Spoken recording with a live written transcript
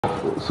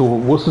So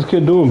what's this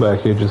kid doing back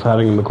here, just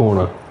hiding in the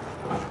corner?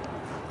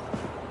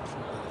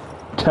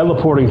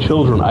 Teleporting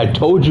children. I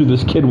told you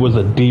this kid was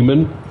a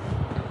demon.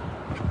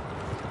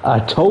 I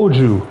told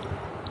you.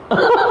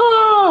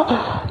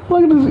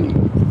 Look at this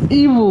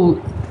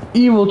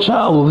evil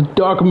child with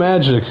dark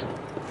magic.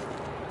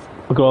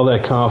 Look at all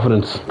that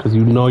confidence, because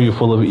you know you're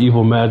full of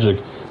evil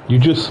magic. You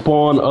just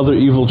spawn other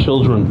evil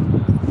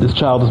children. This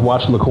child is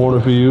watching the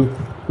corner for you.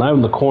 Not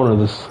even the corner,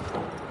 this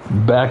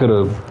back of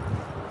the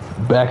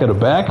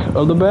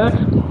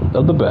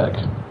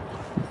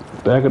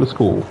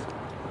school.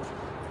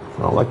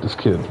 I don't like this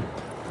kid.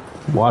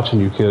 I'm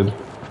watching you, kid.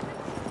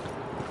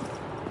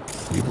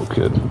 Evil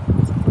kid.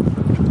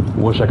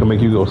 Wish I could make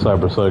you go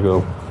cyber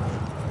psycho.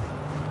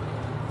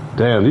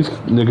 Damn, these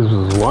niggas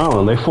was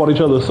wildin'. They fought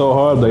each other so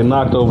hard they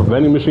knocked over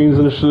vending machines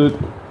and shit.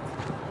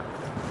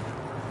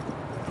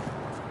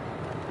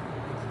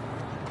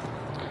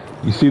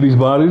 You see these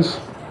bodies?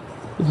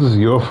 This is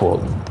your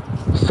fault.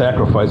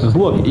 Sacrifices.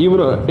 Look, even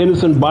an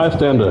innocent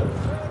bystander.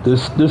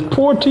 This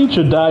poor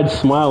teacher died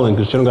smiling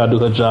because she don't gotta do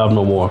her job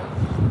no more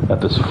at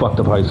this fucked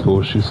up high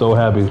school. She's so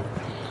happy.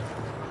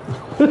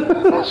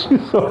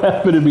 She's so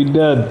happy to be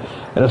dead.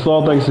 And it's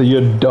all thanks to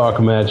your dark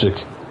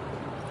magic.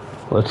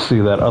 Let's see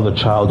that other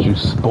child you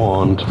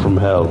spawned from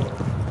hell.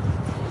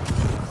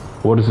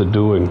 What is it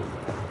doing?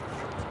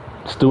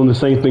 It's doing the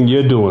same thing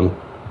you're doing.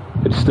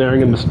 It's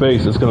staring into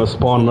space. It's gonna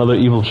spawn another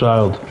evil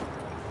child.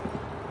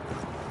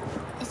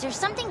 Is there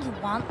something you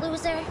want,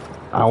 loser?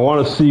 I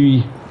want to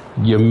see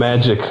your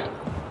magic.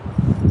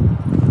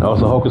 That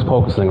was a hocus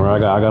pocus thing,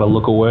 right? I gotta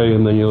look away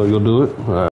and then you'll do it. All right.